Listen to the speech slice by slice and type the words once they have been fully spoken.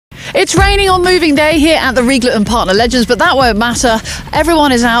It's raining on moving day here at the Riegler Partner Legends, but that won't matter.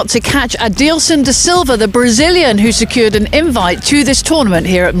 Everyone is out to catch Adilson Da Silva, the Brazilian who secured an invite to this tournament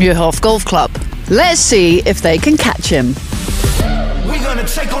here at Murhof Golf Club. Let's see if they can catch him. We're gonna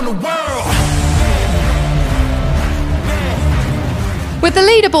take on the world. With the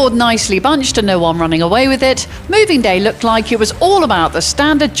leaderboard nicely bunched and no one running away with it, moving day looked like it was all about the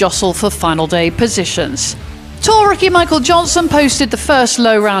standard jostle for final day positions. Tour rookie Michael Johnson posted the first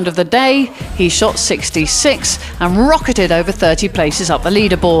low round of the day. He shot 66 and rocketed over 30 places up the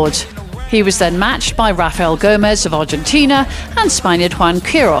leaderboard. He was then matched by Rafael Gomez of Argentina and Spaniard Juan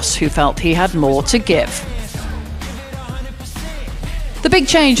Quiros, who felt he had more to give. The big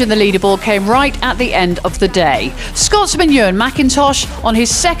change in the leaderboard came right at the end of the day. Scot Euan McIntosh, on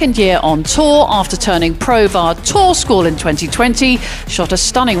his second year on tour after turning pro via Tour School in 2020, shot a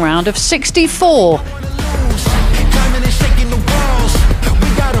stunning round of 64.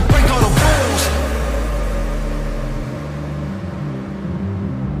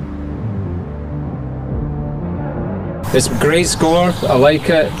 It's a great score, I like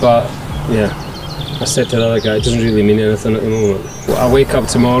it, but yeah, I said to the other guy, it doesn't really mean anything at the moment. I wake up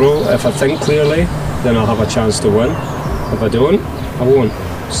tomorrow, if I think clearly, then I'll have a chance to win. If I don't, I won't.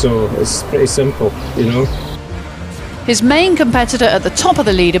 So it's pretty simple, you know. His main competitor at the top of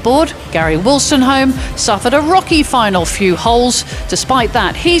the leaderboard, Gary Wolstenholme, suffered a rocky final few holes. Despite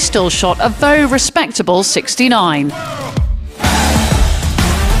that, he still shot a very respectable 69.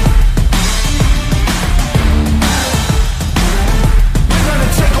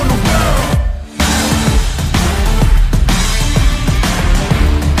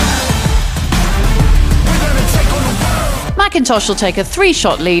 McIntosh will take a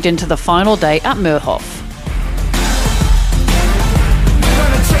 3-shot lead into the final day at Murhof.